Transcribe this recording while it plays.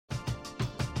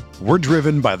We're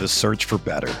driven by the search for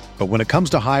better. But when it comes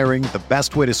to hiring, the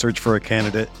best way to search for a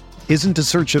candidate isn't to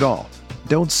search at all.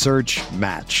 Don't search,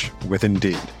 match with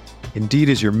Indeed. Indeed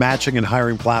is your matching and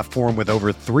hiring platform with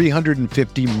over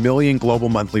 350 million global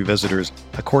monthly visitors,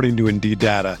 according to Indeed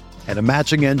data, and a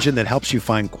matching engine that helps you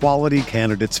find quality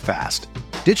candidates fast.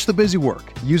 Ditch the busy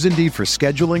work. Use Indeed for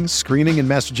scheduling, screening, and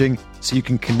messaging so you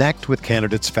can connect with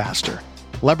candidates faster.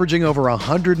 Leveraging over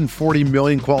 140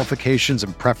 million qualifications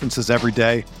and preferences every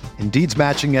day, Indeed's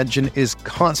matching engine is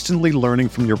constantly learning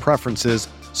from your preferences,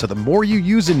 so the more you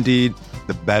use Indeed,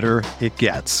 the better it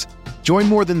gets. Join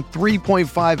more than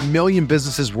 3.5 million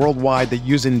businesses worldwide that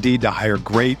use Indeed to hire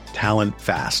great talent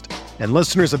fast. And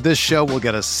listeners of this show will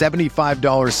get a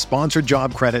 $75 sponsored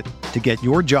job credit to get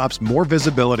your jobs more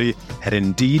visibility at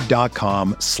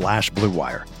Indeed.com/Blue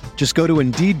Wire. Just go to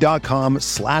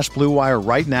Indeed.com/Blue Wire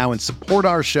right now and support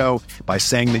our show by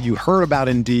saying that you heard about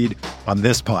Indeed on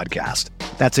this podcast.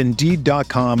 That's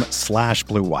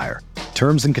Indeed.com/Blue Wire.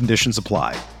 Terms and conditions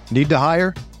apply. Need to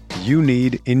hire? You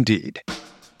need Indeed.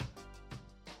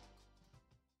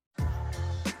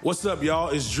 What's up, y'all?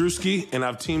 It's Drewski, and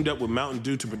I've teamed up with Mountain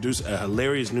Dew to produce a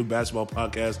hilarious new basketball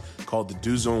podcast called The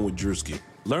Dew Zone with Drewski.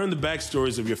 Learn the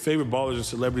backstories of your favorite ballers and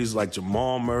celebrities like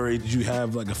Jamal Murray. Did you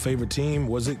have like a favorite team?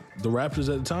 Was it the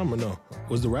Raptors at the time or no?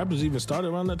 Was the Raptors even started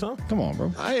around that time? Come on,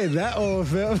 bro. I ain't that old,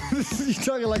 fam. You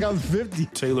talking like I'm 50.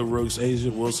 Taylor Rooks, Asia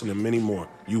Wilson, and many more.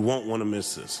 You won't want to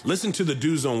miss this. Listen to The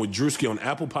Dew Zone with Drewski on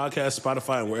Apple Podcasts,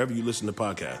 Spotify, and wherever you listen to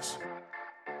podcasts.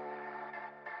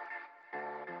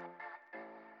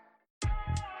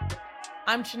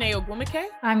 I'm Chiney Ogwumike.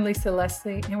 I'm Lisa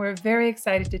Leslie, and we're very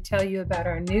excited to tell you about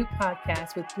our new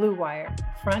podcast with Blue Wire,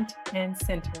 Front and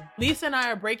Center. Lisa and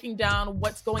I are breaking down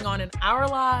what's going on in our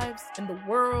lives, in the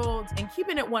world, and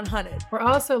keeping it 100. We're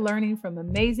also learning from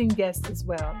amazing guests as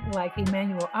well, like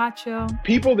Emmanuel Acho.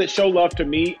 People that show love to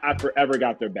me, I forever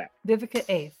got their back. Vivica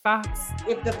A. Fox.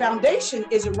 If the foundation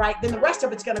isn't right, then the rest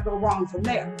of it's going to go wrong from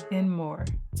there. And more.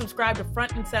 Subscribe to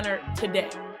Front and Center today.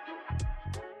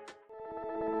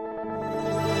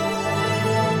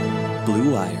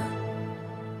 Blue Wire.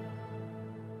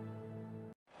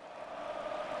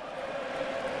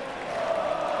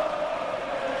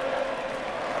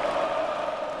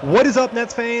 What is up,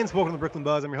 Nets fans? Welcome to the Brooklyn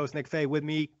Buzz. I'm your host, Nick Fay. With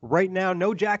me right now,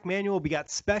 no Jack Manuel. We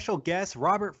got special guest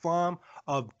Robert Flom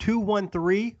of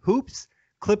 213 Hoops,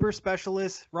 Clipper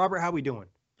specialist. Robert, how we doing?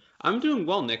 I'm doing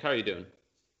well, Nick. How are you doing?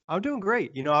 I'm doing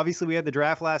great. You know, obviously we had the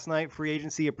draft last night, free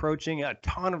agency approaching, a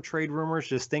ton of trade rumors,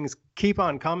 just things keep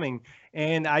on coming.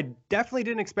 And I definitely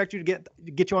didn't expect you to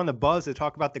get you on the Buzz to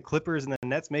talk about the Clippers and the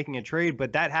Nets making a trade,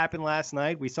 but that happened last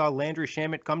night. We saw Landry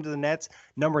Shamet come to the Nets,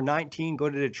 number 19, go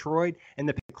to Detroit, and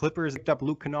the Clippers picked up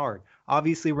Luke Kennard.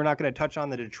 Obviously, we're not going to touch on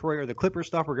the Detroit or the Clipper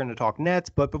stuff. We're going to talk Nets.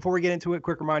 But before we get into it,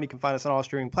 quick reminder, you can find us on all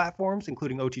streaming platforms,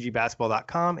 including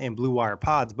OTGBasketball.com and Blue Wire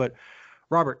Pods. But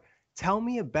Robert, tell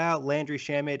me about Landry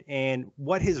Shamet and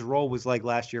what his role was like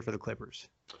last year for the Clippers.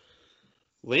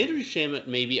 Landry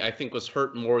Shamet I think was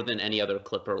hurt more than any other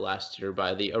Clipper last year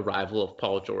by the arrival of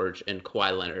Paul George and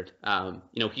Kawhi Leonard.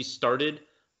 He started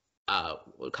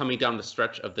coming down the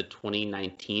stretch of the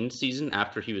 2019 season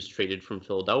after he was traded from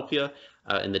Philadelphia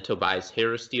in the Tobias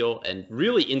Harris deal, and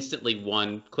really instantly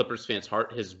won Clippers fans'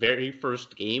 heart. His very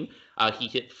first game, he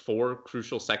hit 4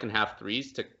 crucial second half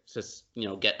threes to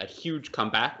get a huge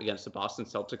comeback against the Boston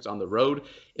Celtics on the road.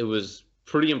 It was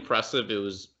pretty impressive. It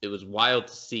was wild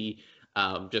to see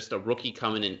just a rookie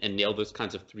come in and nail those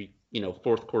kinds of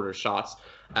fourth quarter shots.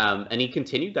 And he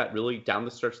continued that really down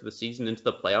the stretch of the season into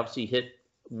the playoffs. He hit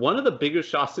one of the biggest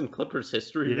shots in Clippers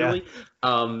history, really,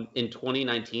 in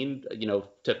 2019,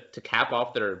 to cap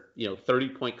off their,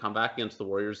 30-point comeback against the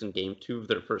Warriors in Game 2 of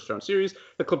their first-round series.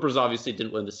 The Clippers obviously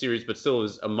didn't win the series, but still it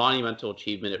was a monumental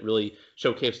achievement. It really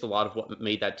showcased a lot of what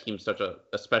made that team such a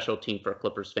special team for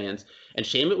Clippers fans. And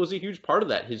Shamet was a huge part of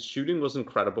that. His shooting was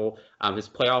incredible. His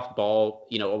playoff ball,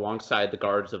 alongside the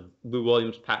guards of Lou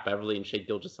Williams, Pat Beverly, and Shai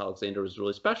Gilgeous-Alexander was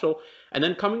really special. And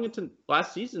then coming into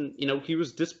last season, he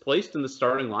was displaced in the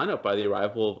starting lineup by the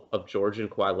arrival of George and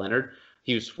Kawhi Leonard.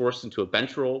 He was forced into a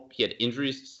bench role. He had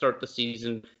injuries to start the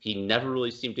season. He never really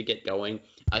seemed to get going.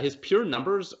 His pure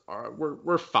numbers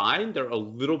were fine. They're a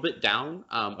little bit down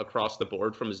across the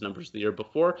board from his numbers the year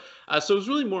before. So it was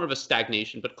really more of a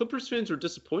stagnation. But Clippers fans were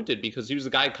disappointed because he was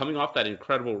a guy coming off that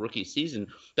incredible rookie season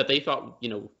that they thought,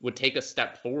 would take a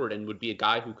step forward and would be a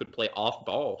guy who could play off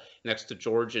ball next to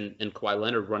George and Kawhi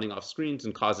Leonard running off screens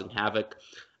and causing havoc.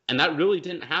 And that really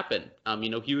didn't happen.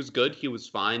 He was good, he was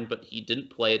fine, but he didn't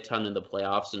play a ton in the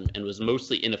playoffs and was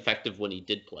mostly ineffective when he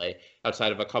did play,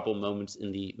 outside of a couple moments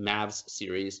in the Mavs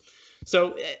series.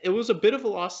 So it was a bit of a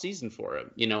lost season for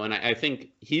him, and I think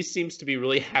he seems to be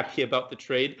really happy about the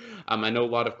trade. I know a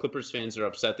lot of Clippers fans are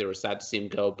upset. They were sad to see him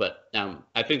go, but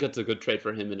I think it's a good trade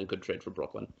for him and a good trade for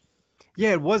Brooklyn.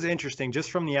 Yeah, it was interesting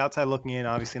just from the outside looking in,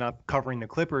 obviously not covering the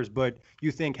Clippers, but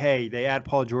you think, hey, they add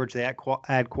Paul George, they add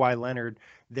Kawhi Leonard,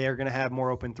 they're going to have more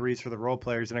open threes for the role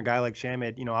players. And a guy like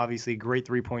Shamet, obviously great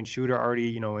three-point shooter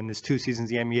already, in his 2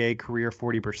 seasons in the NBA, career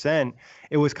 40%.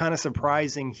 It was kind of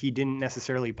surprising he didn't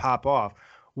necessarily pop off.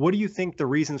 What do you think the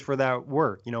reasons for that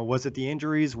were? Was it the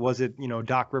injuries? Was it,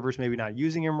 Doc Rivers maybe not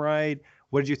using him right?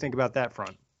 What did you think about that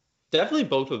front? Definitely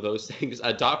both of those things.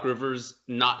 Doc Rivers,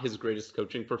 not his greatest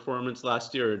coaching performance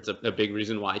last year. It's a big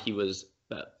reason why he was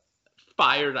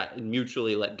fired,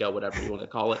 mutually let go, whatever you want to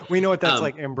call it. We know what that's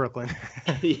like in Brooklyn.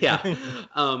 Yeah.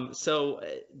 So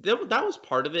that was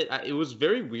part of it. It was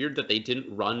very weird that they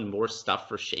didn't run more stuff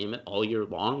for Shamet all year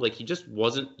long. Like, he just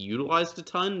wasn't utilized a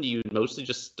ton. You mostly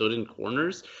just stood in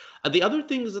corners. The other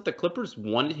thing is that the Clippers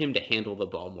wanted him to handle the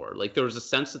ball more. Like, there was a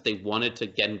sense that they wanted to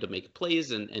get him to make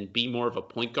plays and be more of a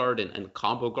point guard and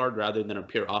combo guard rather than a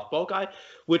pure off-ball guy,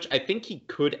 which I think he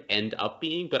could end up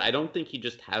being, but I don't think he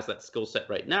just has that skill set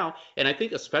right now. And I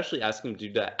think especially asking him to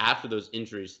do that after those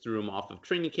injuries threw him off of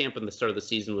training camp and the start of the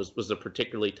season was a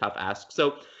particularly tough ask.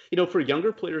 So, for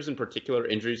younger players in particular,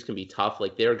 injuries can be tough.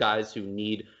 Like, they're guys who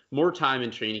need more time in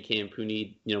training camp, who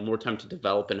need, more time to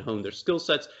develop and hone their skill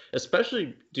sets,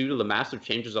 especially due to the massive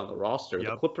changes on the roster. Yep.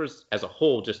 The Clippers as a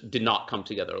whole just did not come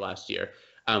together last year.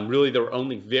 Really, there were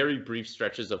only very brief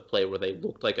stretches of play where they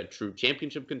looked like a true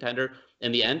championship contender.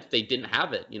 In the end, they didn't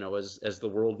have it, as the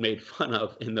world made fun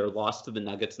of in their loss to the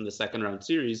Nuggets in the second round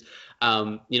series.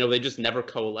 They just never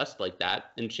coalesced like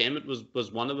that. And Shamet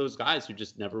was one of those guys who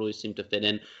just never really seemed to fit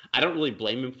in. I don't really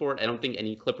blame him for it. I don't think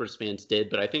any Clippers fans did,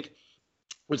 but I think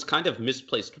was kind of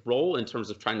misplaced role in terms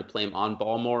of trying to play him on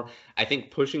ball more. I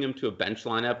think pushing him to a bench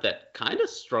lineup that kind of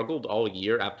struggled all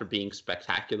year after being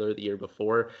spectacular the year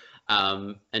before,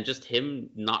 and just him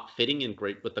not fitting in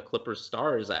great with the Clippers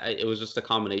stars. It was just a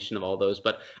combination of all those,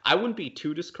 but I wouldn't be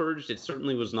too discouraged. It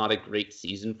certainly was not a great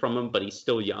season from him, but he's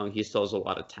still young. He still has a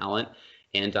lot of talent,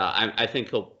 and I think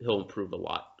he'll improve a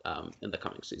lot in the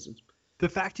coming seasons. The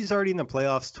fact he's already in the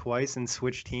playoffs twice and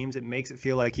switched teams, it makes it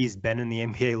feel like he's been in the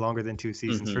NBA longer than 2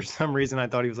 seasons. Mm-hmm. For some reason, I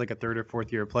thought he was like a 3rd or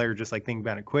 4th year player, just like thinking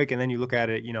about it quick. And then you look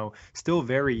at it, still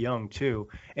very young too.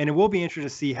 And it will be interesting to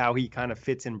see how he kind of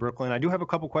fits in Brooklyn. I do have a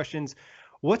couple questions.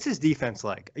 What's his defense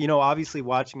like? Obviously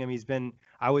watching him, he's been,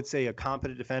 I would say, a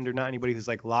competent defender, not anybody who's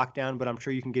like locked down, but I'm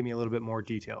sure you can give me a little bit more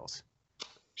details.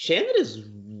 Shamet is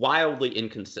wildly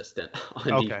inconsistent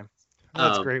on defense.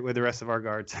 That's great with the rest of our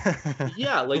guards.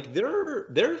 Yeah, like there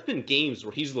have been games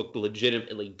where he's looked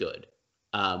legitimately good.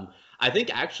 I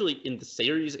think actually in the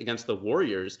series against the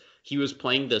Warriors, he was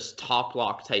playing this top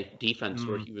lock type defense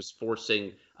where he was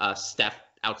forcing Steph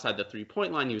outside the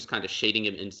 3-point line. He was kind of shading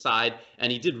him inside,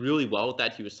 and he did really well with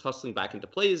that. He was hustling back into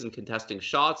plays and contesting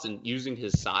shots and using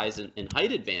his size and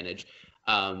height advantage.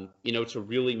 To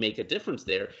really make a difference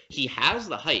there. He has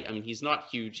the height. I mean, he's not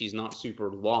huge. He's not super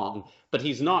long, but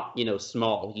he's not,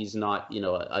 small. He's not,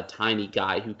 a tiny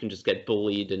guy who can just get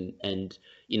bullied and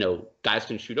guys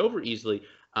can shoot over easily.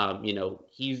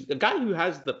 He's a guy who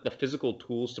has the physical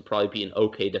tools to probably be an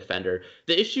okay defender.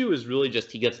 The issue is really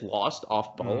just he gets lost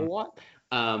off ball a lot.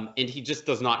 And he just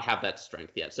does not have that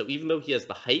strength yet. So even though he has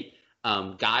the height,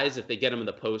 guys, if they get him in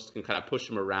the post, can kind of push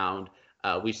him around.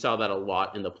 We saw that a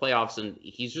lot in the playoffs, and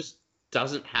he just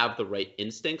doesn't have the right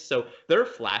instincts. So there are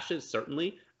flashes,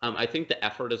 certainly. I think the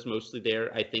effort is mostly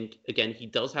there. I think, again, he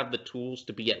does have the tools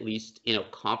to be at least,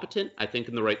 competent, I think,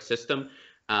 in the right system.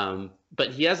 But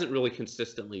he hasn't really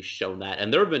consistently shown that.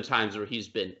 And there have been times where he's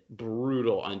been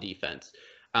brutal on defense.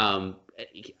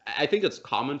 I think it's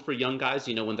common for young guys,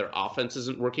 when their offense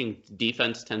isn't working,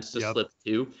 defense tends to slip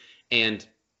too. And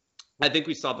I think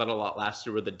we saw that a lot last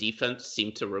year where the defense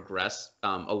seemed to regress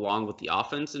along with the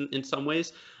offense in some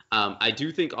ways. I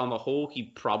do think on the whole, he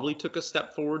probably took a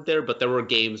step forward there, but there were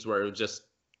games where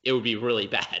it would be really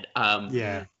bad. In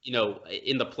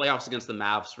the playoffs against the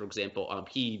Mavs, for example,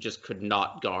 he just could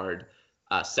not guard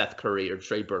Seth Curry or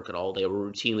Trey Burke at all. They were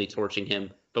routinely torching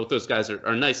him. both those guys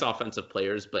are nice offensive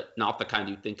players, but not the kind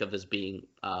you think of as being,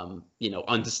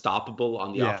 unstoppable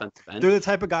on the offensive end. They're the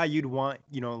type of guy you'd want,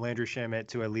 Landry Shamet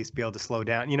to at least be able to slow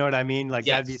down. You know what I mean? Like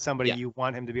that'd be somebody you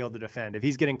want him to be able to defend. If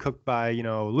he's getting cooked by,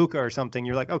 Luka or something,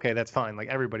 you're like, okay, that's fine. Like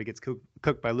everybody gets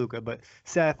cooked by Luka, but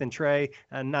Seth and Trey,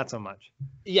 not so much.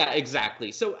 Yeah,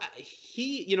 exactly. So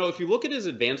he, if you look at his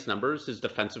advanced numbers, his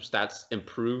defensive stats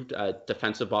improved.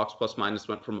 Defensive box plus minus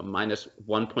went from a minus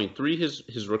 1.3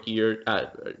 his rookie year,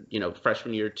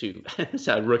 freshman year to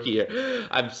rookie year.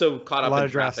 I'm so caught up in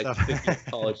draft stuff.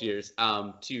 College years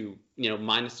to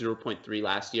minus 0.3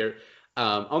 last year.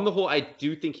 On the whole, I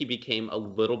do think he became a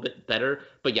little bit better.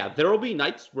 But yeah, there will be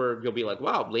nights where you'll be like,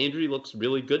 wow, Landry looks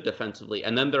really good defensively.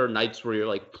 And then there are nights where you're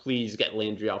like, please get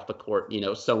Landry off the court.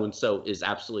 So-and-so is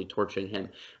absolutely torching him.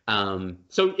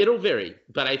 So it'll vary.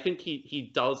 But I think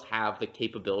he does have the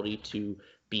capability to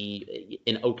be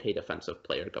an okay defensive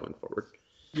player going forward.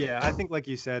 Yeah, I think like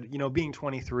you said, being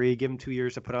 23, give him 2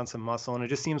 years to put on some muscle, and it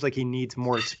just seems like he needs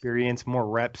more experience, more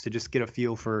reps to just get a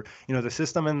feel for, the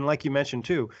system. And like you mentioned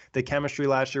too, the chemistry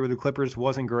last year with the Clippers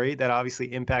wasn't great. That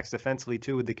obviously impacts defensively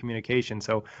too with the communication.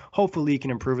 So hopefully he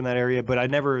can improve in that area, but I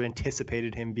never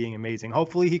anticipated him being amazing.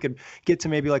 Hopefully he could get to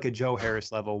maybe like a Joe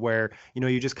Harris level where,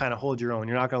 you just kind of hold your own.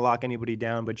 You're not going to lock anybody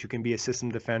down, but you can be a system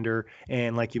defender.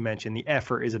 And like you mentioned, the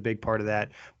effort is a big part of that.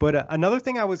 But another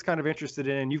thing I was kind of interested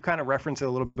in, and you've kind of referenced it a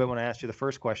little bit when I asked you the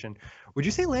first question, would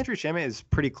you say Landry Shamet is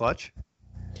pretty clutch?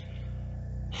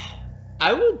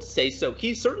 I would say so.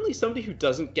 He's certainly somebody who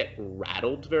doesn't get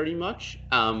rattled very much.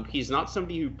 He's not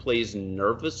somebody who plays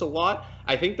nervous a lot.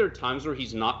 I think there are times where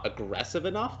he's not aggressive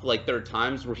enough. Like there are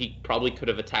times where he probably could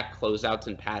have attacked closeouts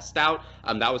and passed out.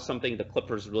 That was something the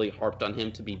Clippers really harped on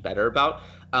him to be better about.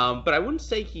 But I wouldn't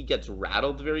say he gets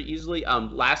rattled very easily.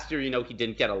 Last year, he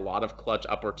didn't get a lot of clutch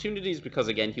opportunities because,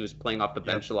 again, he was playing off the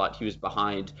bench a lot. He was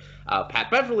behind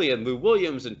Pat Beverly and Lou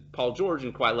Williams and Paul George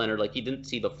and Kawhi Leonard. Like, he didn't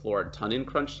see the floor a ton in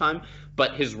crunch time.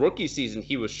 But his rookie season,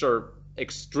 he was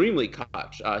extremely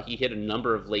clutch. He hit a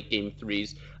number of late game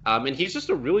threes. And he's just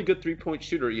a really good three-point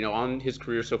shooter. On his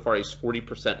career so far, he's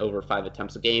 40% over 5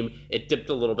 attempts a game. It dipped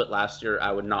a little bit last year.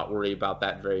 I would not worry about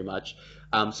that very much.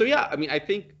 I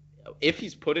think if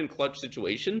he's put in clutch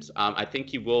situations, I think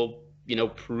he will,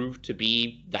 prove to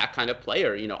be that kind of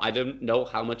player. I don't know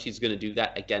how much he's going to do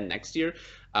that again next year.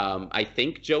 I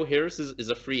think Joe Harris is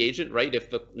a free agent, right? If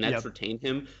the Nets retain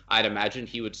him, I'd imagine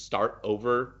he would start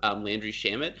over Landry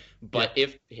Shamet. But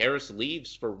if Harris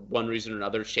leaves for one reason or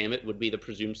another, Shamet would be the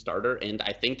presumed starter, and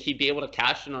I think he'd be able to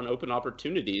cash in on open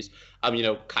opportunities.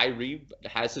 Kyrie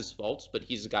has his faults, but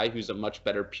he's a guy who's a much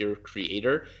better pure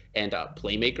creator and a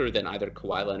playmaker than either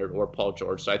Kawhi Leonard or Paul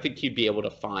George. So I think he'd be able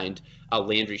to find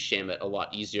Landry Shamet a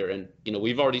lot easier. And,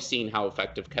 we've already seen how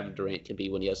effective Kevin Durant can be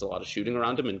when he has a lot of shooting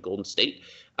around him in Golden State.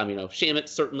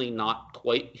 Shamet's certainly not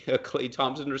quite Klay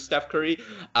Thompson or Steph Curry,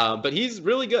 but he's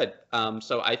really good.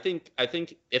 So I think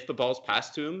if the ball's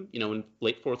passed to him, in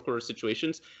late fourth quarter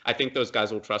situations, I think those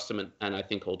guys will trust him, and I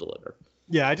think he'll deliver.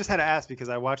 Yeah, I just had to ask because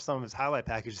I watched some of his highlight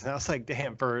packages and I was like,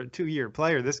 damn, for a 2-year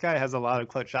player, this guy has a lot of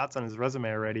clutch shots on his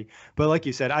resume already. But like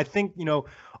you said, I think,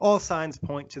 all signs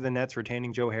point to the Nets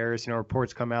retaining Joe Harris.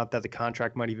 Reports come out that the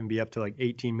contract might even be up to like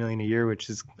 $18 million a year, which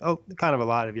is kind of a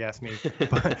lot if you ask me.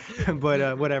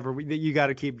 But whatever, you got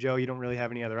to keep Joe. You don't really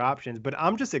have any other options. But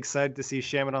I'm just excited to see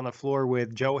Shamet on the floor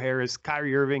with Joe Harris,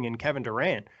 Kyrie Irving, and Kevin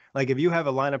Durant. Like if you have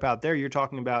a lineup out there, you're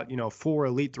talking about, 4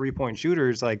 elite 3-point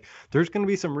shooters, like there's going to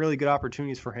be some really good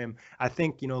opportunities for him. I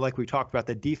think, like we talked about,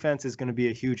 the defense is going to be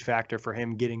a huge factor for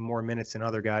him getting more minutes than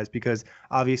other guys, because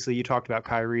obviously you talked about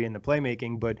Kyrie and the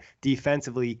playmaking, but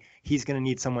defensively, he's going to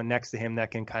need someone next to him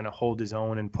that can kind of hold his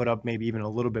own and put up maybe even a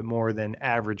little bit more than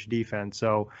average defense.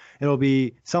 So it'll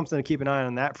be something to keep an eye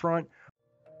on that front.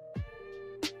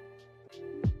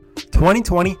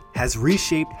 2020 has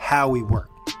reshaped how we work.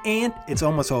 And it's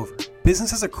almost over.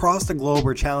 Businesses across the globe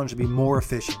are challenged to be more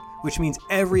efficient, which means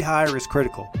every hire is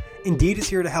critical. Indeed is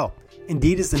here to help.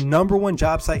 Indeed is the #1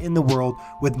 job site in the world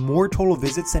with more total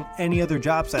visits than any other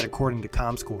job site according to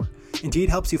ComScore. Indeed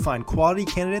helps you find quality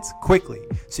candidates quickly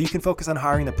so you can focus on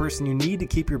hiring the person you need to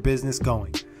keep your business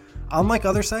going. Unlike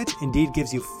other sites, Indeed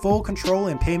gives you full control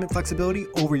and payment flexibility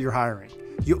over your hiring.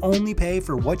 You only pay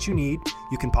for what you need,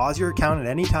 you can pause your account at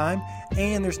any time,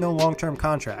 and there's no long-term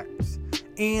contracts.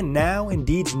 And now,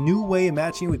 Indeed's new way of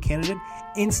matching you with candidate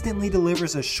instantly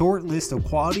delivers a short list of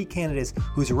quality candidates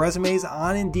whose resumes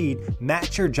on Indeed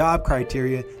match your job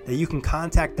criteria that you can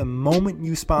contact the moment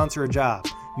you sponsor a job,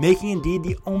 making Indeed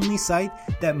the only site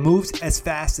that moves as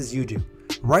fast as you do.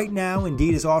 Right now,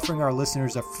 Indeed is offering our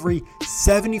listeners a free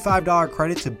 $75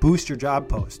 credit to boost your job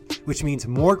post, which means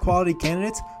more quality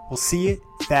candidates will see it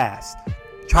fast.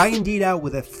 Try Indeed out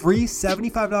with a free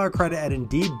 $75 credit at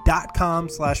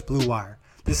Indeed.com/BlueWire.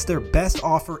 This is their best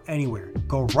offer anywhere.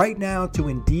 Go right now to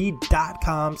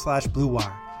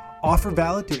Indeed.com/BlueWire. Offer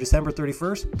valid through December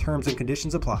 31st. Terms and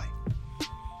conditions apply.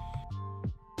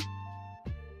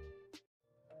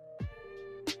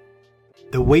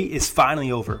 The wait is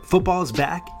finally over. Football is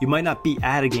back. You might not be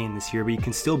at a game this year, but you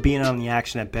can still be in on the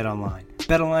action at BetOnline.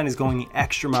 BetOnline is going the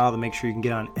extra mile to make sure you can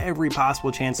get on every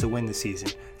possible chance to win this season.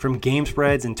 From game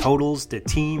spreads and totals to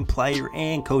team, player,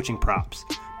 and coaching props.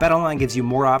 BetOnline gives you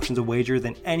more options to wager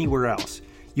than anywhere else.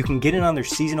 You can get in on their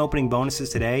season opening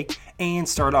bonuses today and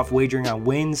start off wagering on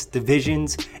wins,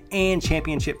 divisions, and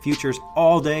championship futures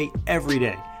all day, every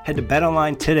day. Head to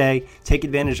BetOnline today. Take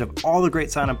advantage of all the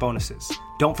great sign-up bonuses.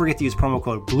 Don't forget to use promo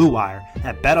code BlueWire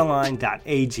at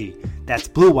betonline.ag. That's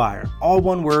BlueWire, all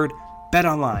one word,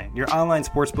 BetOnline, your online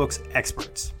sportsbooks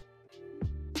experts.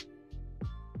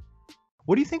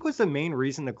 What do you think was the main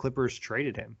reason the Clippers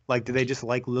traded him? Like, do they just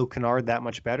like Luke Kennard that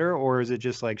much better, or is it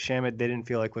just like Shamet they didn't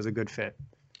feel like was a good fit?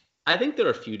 I think there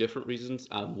are a few different reasons.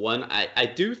 One, I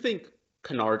do think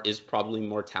Kennard is probably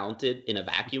more talented in a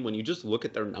vacuum. When you just look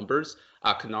at their numbers,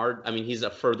 Kennard, I mean, he's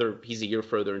a year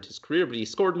further into his career, but he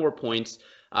scored more points,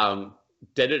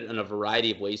 did it in a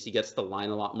variety of ways. He gets to the line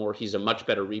a lot more. He's a much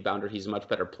better rebounder. He's a much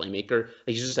better playmaker.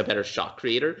 He's just a better shot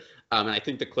creator. And I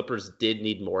think the Clippers did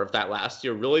need more of that last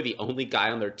year. Really, the only guy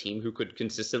on their team who could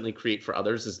consistently create for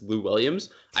others is Lou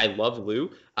Williams. I love Lou.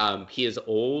 He is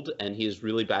old and he is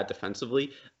really bad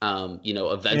defensively.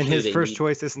 Eventually, and his first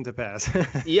choice isn't to pass.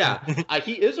 Yeah,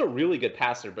 he is a really good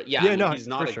passer, but he's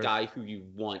not a guy who you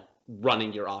want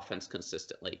running your offense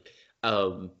consistently.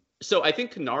 So I think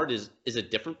Kennard is a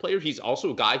different player. He's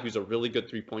also a guy who's a really good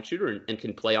three-point shooter and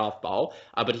can play off ball,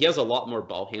 but he has a lot more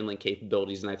ball handling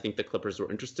capabilities, and I think the Clippers were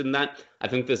interested in that. I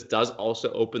think this does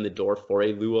also open the door for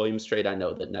a Lou Williams trade. I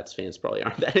know that Nets fans probably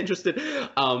aren't that interested,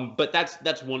 but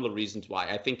that's one of the reasons why.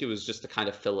 I think it was just to kind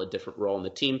of fill a different role in the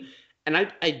team. And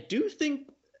I do think,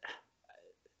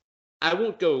 I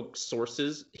won't go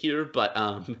sources here, but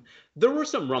there were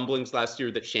some rumblings last year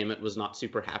that Shamet was not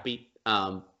super happy.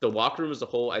 The locker room as a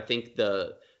whole, I think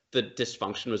the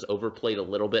dysfunction was overplayed a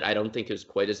little bit. I don't think it was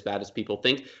quite as bad as people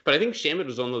think, but I think Shamet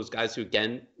was one of those guys who,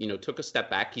 again, took a step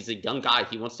back. He's a young guy.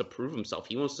 He wants to prove himself.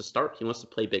 He wants to start. He wants to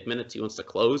play big minutes. He wants to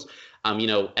close.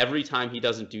 Every time he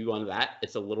doesn't do one of that,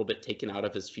 it's a little bit taken out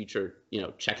of his future,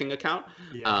 checking account.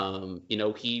 Yeah.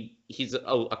 He's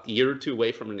a year or two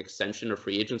away from an extension or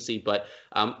free agency, but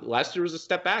last year was a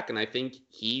step back, and I think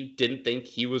he didn't think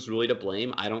he was really to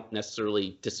blame. I don't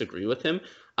necessarily disagree with him.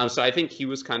 So I think he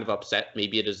was kind of upset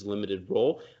maybe at his limited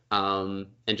role and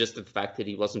just the fact that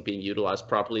he wasn't being utilized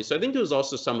properly. So I think there was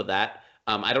also some of that.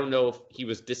 I don't know if he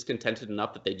was discontented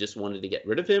enough that they just wanted to get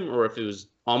rid of him, or if it was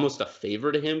almost a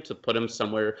favor to him to put him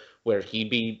somewhere where he'd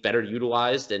be better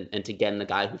utilized and to get in the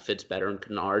guy who fits better in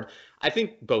Kennard. I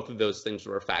think both of those things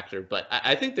were a factor, but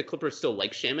I think the Clippers still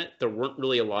like Shamet. There weren't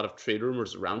really a lot of trade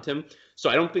rumors around him. So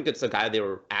I don't think it's a guy they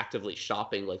were actively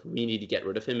shopping, like, we need to get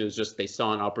rid of him. It was just they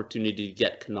saw an opportunity to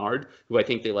get Kennard, who I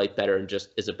think they like better and just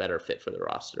is a better fit for the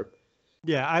roster.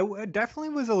 Yeah, I definitely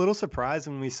was a little surprised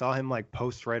when we saw him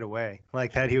post right away,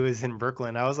 that he was in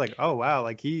Brooklyn. I was like, oh wow,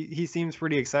 he seems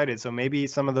pretty excited. So maybe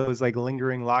some of those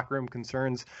lingering locker room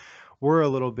concerns were a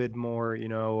little bit more,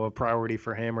 a priority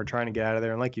for him, or trying to get out of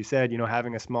there. And like you said,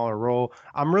 having a smaller role.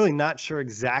 I'm really not sure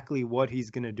exactly what he's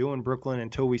going to do in Brooklyn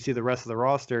until we see the rest of the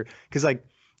roster. Because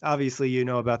obviously,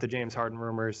 about the James Harden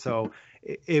rumors. So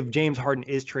if James Harden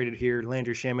is traded here,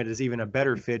 Landry Shamet is even a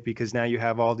better fit, because now you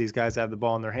have all these guys that have the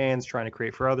ball in their hands trying to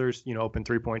create for others, open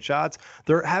 3-point shots.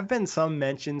 There have been some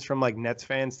mentions from Nets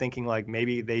fans thinking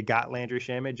maybe they got Landry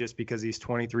Shamet just because he's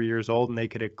 23 years old and they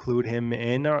could include him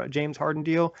in a James Harden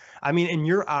deal. I mean, in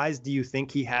your eyes, do you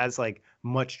think he has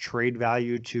much trade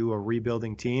value to a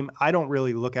rebuilding team? I don't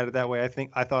really look at it that way.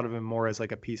 I thought of him more as a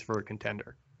piece for a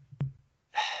contender.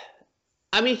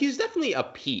 I mean, he's definitely a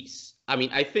piece. I mean,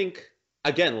 I think,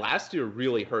 again, last year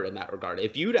really hurt in that regard.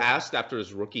 If you'd asked after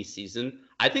his rookie season,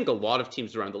 I think a lot of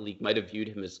teams around the league might have viewed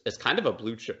him as kind of a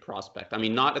blue chip prospect. I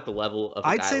mean, not at the level of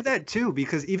I'd say that too,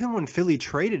 because even when Philly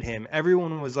traded him,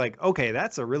 everyone was like, okay,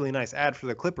 that's a really nice ad for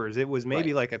the Clippers. It was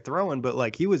maybe a throw-in,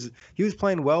 but he was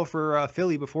playing well for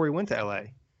Philly before he went to LA.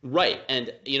 Right.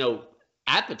 And,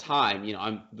 at the time,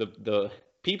 I'm the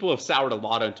people have soured a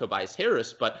lot on Tobias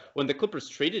Harris, but when the Clippers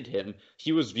traded him,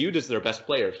 he was viewed as their best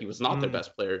player. He was not their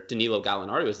best player. Danilo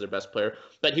Gallinari was their best player,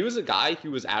 but he was a guy who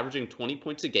was averaging 20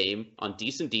 points a game on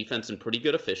decent defense and pretty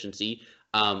good efficiency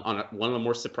on one of the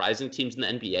more surprising teams in the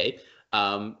NBA.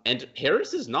 And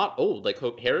Harris is not old.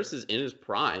 Harris is in his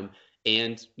prime.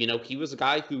 And, he was a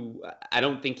guy who I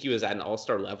don't think he was at an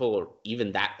all-star level or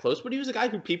even that close, but he was a guy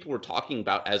who people were talking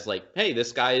about as like, hey,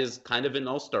 this guy is kind of in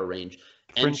all-star range.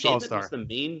 And Shamet was the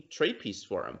main trade piece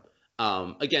for him.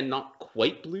 Again, not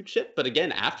quite blue chip, but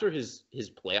again, after his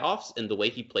playoffs and the way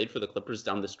he played for the Clippers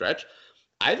down the stretch,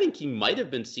 I think he might have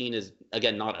been seen as,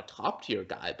 again, not a top tier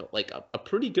guy, but like a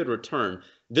pretty good return.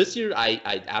 This year, I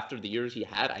after the years he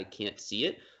had, I can't see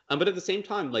it. But at the same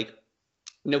time, like,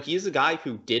 he is a guy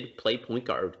who did play point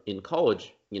guard in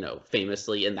college,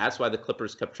 famously, and that's why the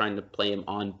Clippers kept trying to play him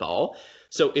on ball.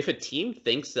 So if a team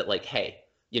thinks that, like, hey,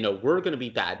 we're going to be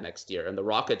bad next year, and the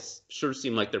Rockets sure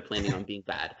seem like they're planning on being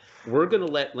bad, we're going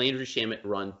to let Landry Shamet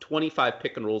run 25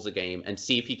 pick and rolls a game and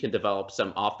see if he can develop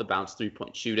some off-the-bounce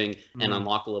three-point shooting and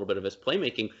unlock a little bit of his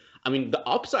playmaking. I mean, the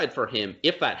upside for him,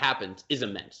 if that happens, is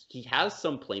immense. He has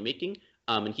some playmaking,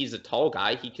 and he's a tall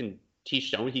guy. He's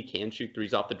shown he can shoot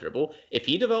threes off the dribble. If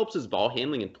he develops his ball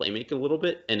handling and playmaking a little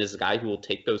bit and is a guy who will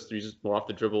take those threes more off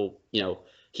the dribble,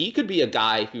 he could be a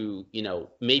guy who,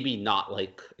 maybe not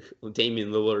like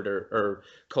Damian Lillard or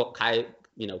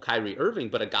Kyrie Irving,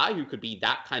 but a guy who could be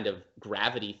that kind of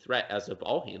gravity threat as a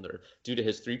ball handler due to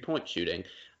his three-point shooting.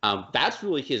 That's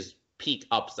really his peak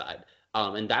upside.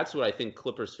 And that's what I think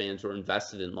Clippers fans are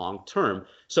invested in long term.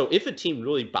 So if a team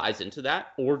really buys into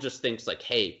that or just thinks like,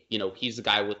 hey, he's a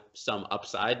guy with some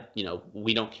upside,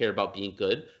 we don't care about being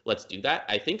good, let's do that.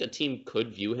 I think a team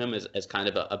could view him as kind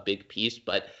of a big piece,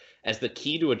 but as the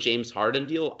key to a James Harden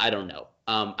deal, I don't know.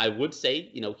 I would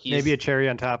say, he's maybe a cherry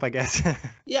on top, I guess.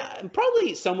 Yeah,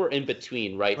 probably somewhere in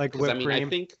between, right? Like because whipped cream. I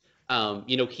think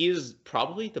he is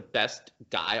probably the best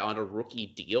guy on a rookie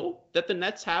deal that the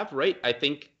Nets have, right? I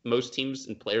think most teams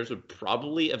and players would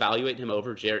probably evaluate him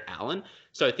over Jarrett Allen.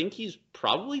 So I think he's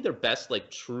probably their best, like,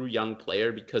 true young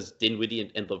player because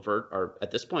Dinwiddie and LeVert are,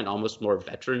 at this point, almost more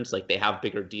veterans. Like, they have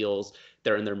bigger deals.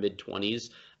 They're in their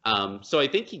mid-20s. So I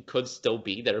think he could still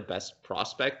be their best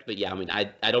prospect. But, yeah, I mean,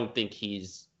 I don't think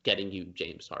he's getting you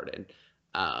James Harden.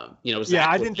 I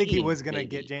didn't think he was going to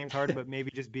get James Harden, but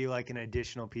maybe just be like an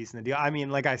additional piece in the deal. I mean,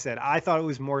 like I said, I thought it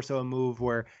was more so a move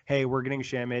where, hey, we're getting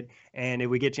Shamet, and if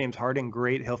we get James Harden,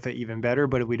 great, he'll fit even better.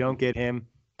 But if we don't get him,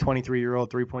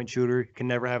 23-year-old three-point shooter, can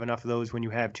never have enough of those when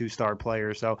you have two-star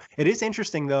players. So it is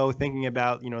interesting, though, thinking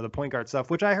about, the point guard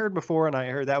stuff, which I heard before, and I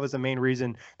heard that was the main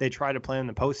reason they tried to play in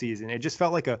the postseason. It just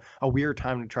felt like a weird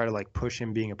time to try to, like, push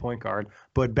him being a point guard.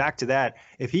 But back to that,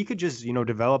 if he could just,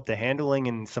 develop the handling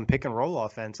and some pick-and-roll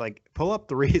offense, like, pull-up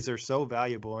threes are so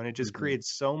valuable, and it just creates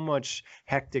so much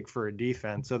hectic for a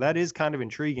defense. So that is kind of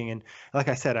intriguing. And like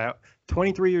I said,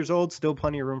 23 years old, still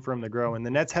plenty of room for him to grow. And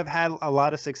the Nets have had a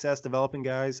lot of success developing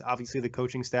guys. Obviously, the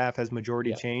coaching staff has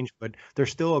majority change, but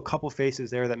there's still a couple faces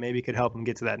there that maybe could help him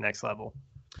get to that next level.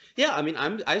 Yeah, I mean,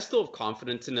 I still have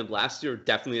confidence in him. Last year,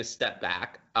 definitely a step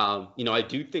back. I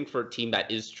do think for a team that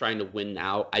is trying to win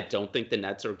now, I don't think the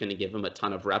Nets are going to give him a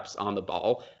ton of reps on the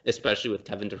ball, especially with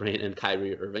Kevin Durant and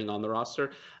Kyrie Irving on the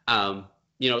roster.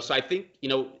 So I think,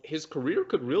 his career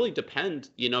could really depend,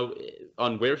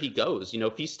 on where he goes.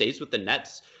 If he stays with the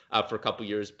Nets for a couple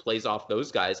years, plays off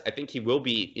those guys, I think he will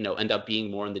be, end up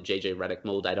being more in the JJ Redick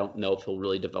mold. I don't know if he'll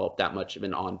really develop that much of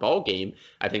an on-ball game.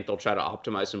 I think they'll try to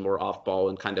optimize him more off-ball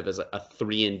and kind of as a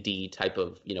 3-and-D type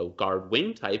of, guard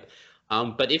wing type.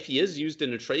 But if he is used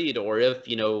in a trade or if,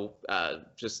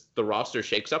 just the roster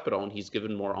shakes up at all and he's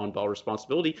given more on-ball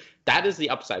responsibility, that is the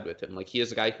upside with him. Like, he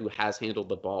is a guy who has handled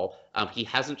the ball. He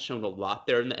hasn't shown a lot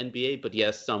there in the NBA, but he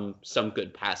has some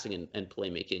good passing and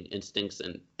playmaking instincts.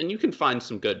 And you can find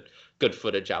some good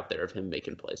footage out there of him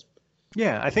making plays.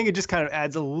 Yeah, I think it just kind of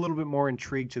adds a little bit more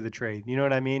intrigue to the trade. You know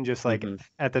what I mean? Just like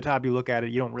at the top you look at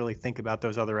it, you don't really think about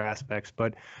those other aspects.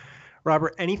 But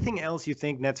Robert, anything else you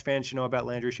think Nets fans should know about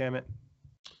Landry Shamet?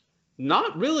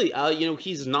 Not really.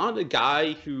 He's not a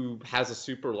guy who has a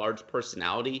super large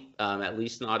personality, at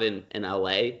least not in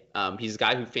LA. He's a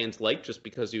guy who fans like just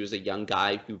because he was a young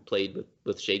guy who played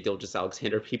with Shai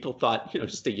Gilgeous-Alexander. People thought,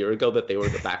 just a year ago that they were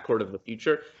the backcourt of the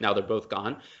future. Now they're both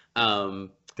gone.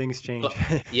 Things change.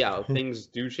 But, things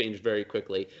do change very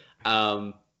quickly.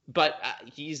 But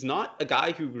he's not a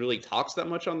guy who really talks that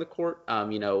much on the court.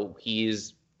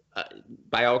 He's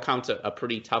by all accounts a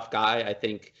pretty tough guy. I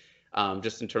think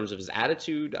just in terms of his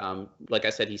attitude, like I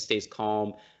said, he stays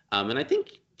calm. And I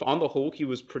think on the whole, he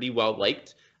was pretty well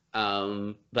liked.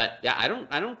 But yeah, I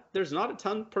don't, there's not a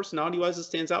ton personality wise that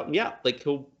stands out. And yeah, like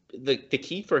the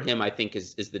key for him, I think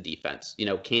is the defense.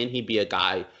 Can he be a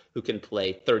guy who can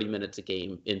play 30 minutes a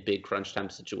game in big crunch time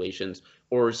situations,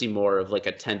 or is he more of like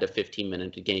a 10 to 15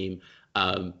 minute a game,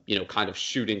 kind of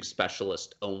shooting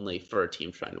specialist only for a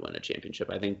team trying to win a championship?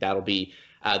 I think that'll be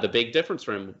the big difference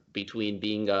for him between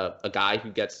being a guy who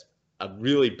gets a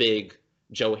really big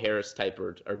Joe Harris type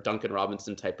or Duncan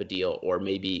Robinson type of deal, or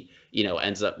maybe,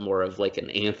 ends up more of like an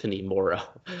Anthony Morrow,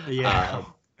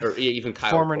 or even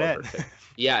Kyle former Korver. net.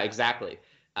 Yeah, exactly.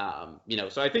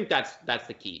 So I think that's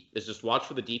the key, is just watch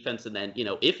for the defense, and then,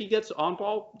 if he gets on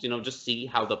ball, just see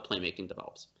how the playmaking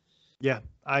develops. Yeah,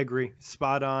 I agree.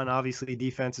 Spot on. Obviously,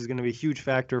 defense is going to be a huge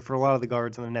factor for a lot of the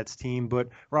guards on the Nets team. But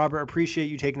Robert, appreciate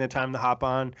you taking the time to hop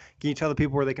on. Can you tell the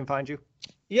people where they can find you?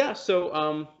 Yeah,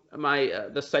 so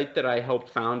the site that I helped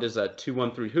found is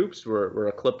 213 Hoops. We're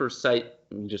a Clippers site.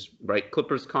 We just write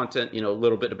Clippers content, a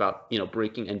little bit about,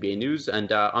 breaking NBA news.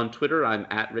 And on Twitter, I'm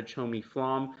at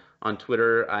RichHomieFlom. On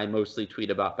Twitter, I mostly tweet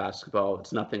about basketball.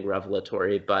 It's nothing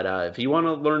revelatory. But if you want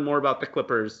to learn more about the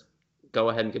Clippers, go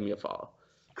ahead and give me a follow.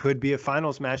 Could be a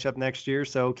finals matchup next year,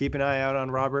 so keep an eye out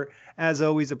on Robert. As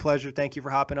always, a pleasure. Thank you for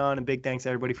hopping on, and big thanks to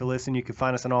everybody for listening. You can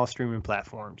find us on all streaming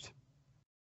platforms.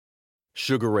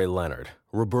 Sugar Ray Leonard,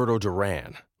 Roberto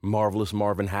Duran, Marvelous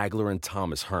Marvin Hagler, and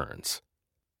Thomas Hearns.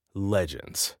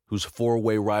 Legends, whose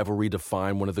four-way rivalry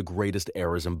defined one of the greatest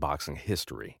eras in boxing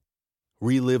history.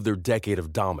 Relive their decade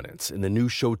of dominance in the new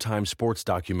Showtime sports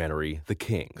documentary, The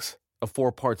Kings, a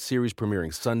 4-part series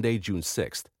premiering Sunday, June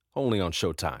 6th, only on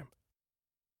Showtime.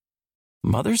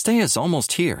 Mother's Day is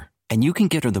almost here, and you can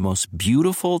get her the most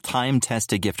beautiful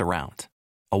time-tested gift around.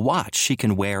 A watch she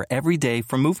can wear every day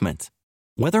from Movement.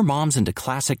 Whether mom's into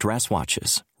classic dress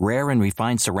watches, rare and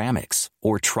refined ceramics,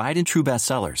 or tried-and-true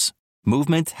bestsellers,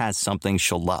 Movement has something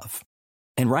she'll love.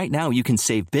 And right now, you can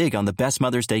save big on the best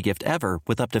Mother's Day gift ever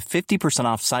with up to 50%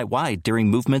 off site-wide during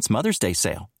Movement's Mother's Day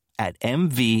sale at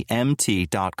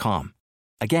MVMT.com.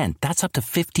 Again, that's up to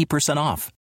 50%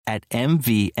 off at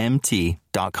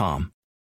MVMT.com.